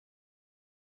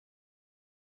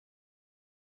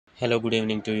Hello, good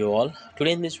evening to you all.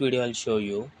 Today in this video, I'll show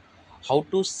you how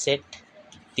to set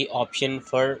the option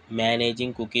for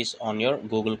managing cookies on your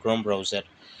Google Chrome browser.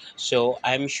 So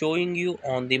I'm showing you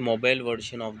on the mobile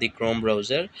version of the Chrome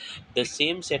browser. The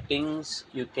same settings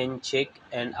you can check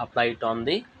and apply it on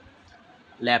the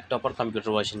laptop or computer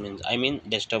version, means I mean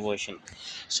desktop version.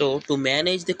 So to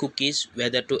manage the cookies,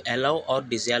 whether to allow or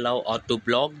disallow or to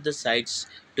block the sites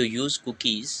to use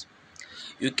cookies,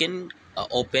 you can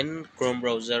open Chrome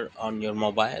browser on your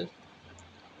mobile.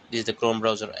 This is the Chrome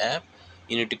browser app.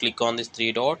 You need to click on these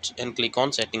three dots and click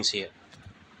on settings here.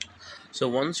 So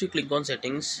once you click on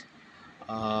settings,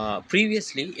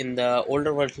 previously in the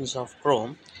older versions of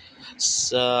Chrome,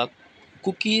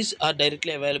 cookies are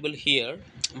directly available here,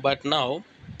 but now,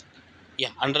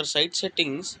 yeah, under site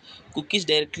settings, cookies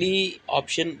directly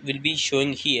option will be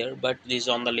showing here, but this is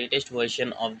on the latest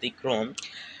version of the Chrome.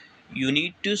 You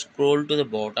need to scroll to the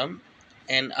bottom,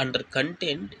 and under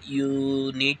content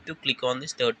you need to click on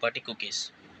this third party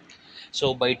cookies.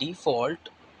 So by default,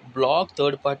 block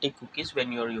third party cookies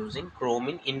when you are using Chrome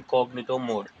in incognito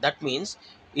mode. That means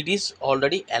it is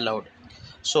already allowed.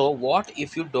 So what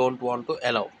if you don't want to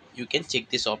allow? You can check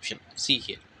this option. See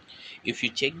here, if you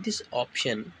check this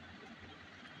option,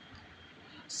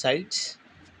 sites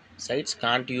sites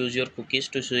can't use your cookies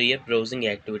to show your browsing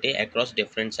activity across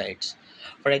different sites.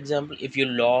 For example, if you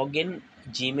log in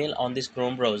Gmail on this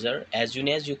Chrome browser, as soon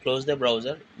as you close the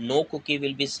browser, no cookie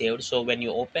will be saved. So when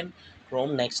you open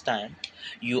Chrome next time,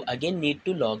 you again need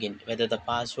to log in, whether the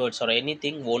passwords or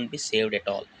anything won't be saved at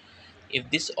all. If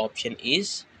this option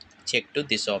is, check to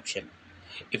this option.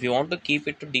 If you want to keep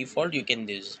it to default, you can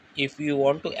this. If you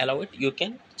want to allow it, you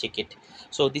can check it.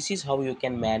 So this is how you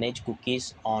can manage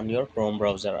cookies on your Chrome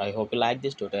browser. I hope you like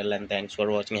this tutorial, and thanks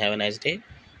for watching. Have a nice day.